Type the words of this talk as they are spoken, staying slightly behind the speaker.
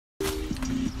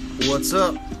What's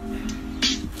up?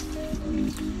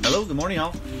 Hello, good morning,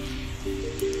 all.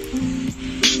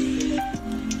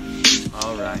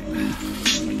 All right,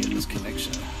 let me get this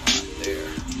connection hot there.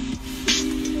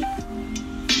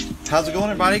 How's it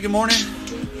going, everybody? Good morning.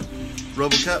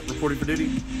 RoboCup reporting for duty.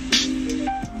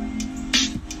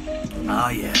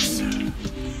 Ah, yes.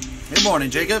 Good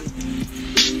morning, Jacob.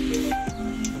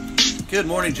 Good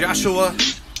morning, Joshua.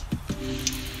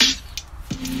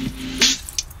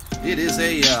 It is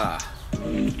a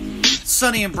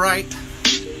sunny and bright.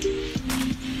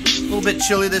 A little bit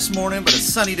chilly this morning, but a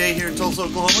sunny day here in Tulsa,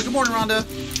 Oklahoma. Good morning, Rhonda.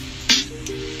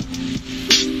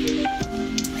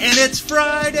 And it's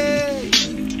Friday.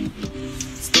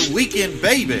 It's the weekend,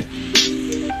 baby.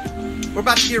 We're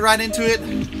about to get right into it.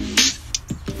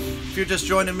 If you're just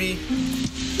joining me,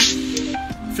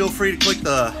 feel free to click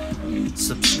the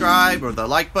subscribe or the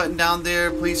like button down there.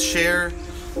 Please share.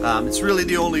 It's really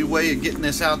the only way of getting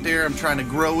this out there. I'm trying to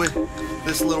grow it,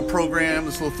 this little program,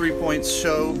 this little 3 Points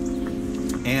show.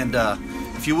 And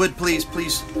if you would, please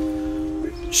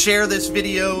share this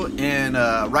video and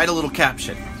write a little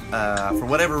caption. For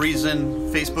whatever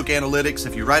reason, Facebook analytics,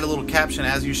 if you write a little caption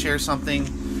as you share something,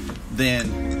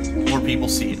 then more people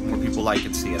see it, more people like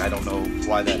and see it. I don't know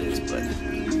why that is, but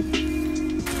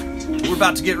we're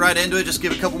about to get right into it. Just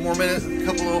give a couple more minutes, a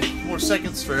couple more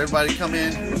seconds for everybody to come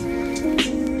in,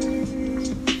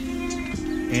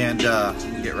 and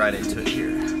get right into it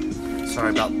here. Sorry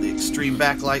about the extreme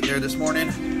backlight there this morning.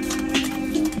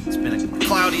 It's been a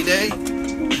cloudy day,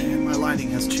 and my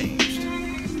lighting has changed.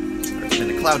 It's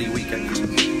been a cloudy week, I guess.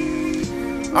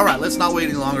 All right, let's not wait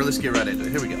any longer. Let's get right into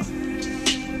it. Here we go.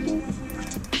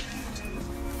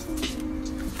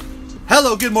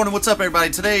 Hello, good morning. What's up,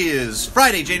 everybody? Today is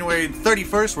Friday, January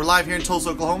 31st. We're live here in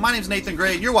Tulsa, Oklahoma. My name is Nathan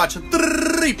Gray, and you're watching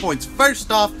 3 Points.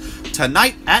 First off,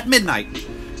 tonight at midnight,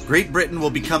 Great Britain will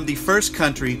become the first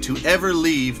country to ever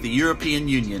leave the European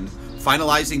Union,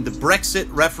 finalizing the Brexit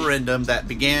referendum that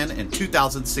began in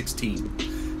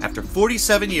 2016. After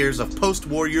 47 years of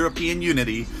post-war European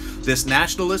unity, this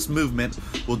nationalist movement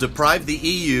will deprive the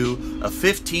EU of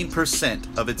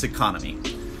 15% of its economy.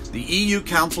 The EU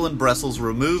Council in Brussels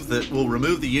will remove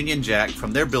the Union Jack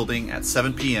from their building at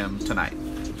 7 p.m. tonight.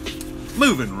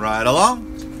 Moving right along.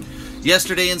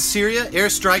 Yesterday in Syria,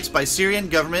 airstrikes by Syrian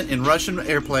government and Russian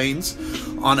airplanes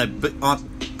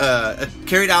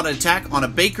carried out an attack on a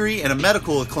bakery and a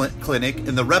medical clinic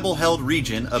in the rebel-held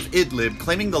region of Idlib,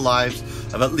 claiming the lives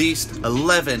of at least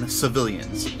 11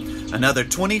 civilians. Another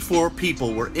 24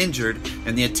 people were injured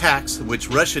in the attacks, which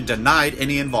Russia denied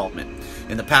any involvement.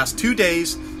 In the past 2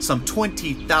 days, some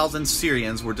 20,000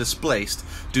 Syrians were displaced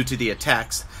due to the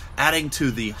attacks, adding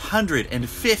to the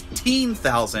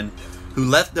 115,000 who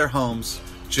left their homes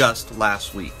just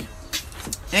last week.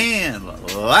 And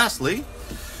lastly,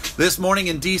 this morning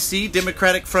in D.C.,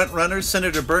 Democratic frontrunner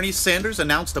Senator Bernie Sanders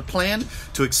announced a plan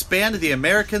to expand the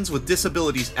Americans with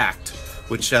Disabilities Act,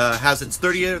 which has its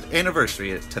 30th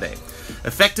anniversary today,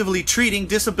 effectively treating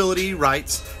disability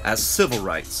rights as civil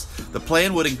rights. The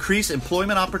plan would increase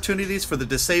employment opportunities for the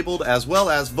disabled, as well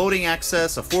as voting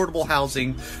access, affordable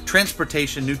housing,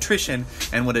 transportation, nutrition,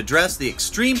 and would address the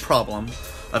extreme problem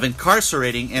of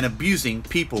incarcerating and abusing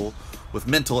people with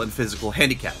mental and physical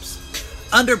handicaps.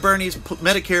 Under Bernie's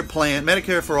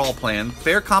Medicare for All plan,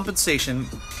 fair compensation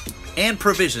and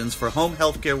provisions for home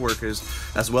health care workers,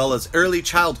 as well as early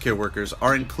child care workers,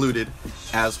 are included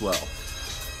as well.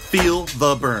 Feel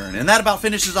the burn. And that about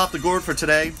finishes off the gourd for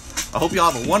today. I hope you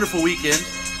all have a wonderful weekend.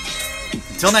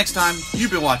 Until next time,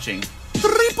 you've been watching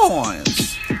 3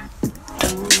 Points.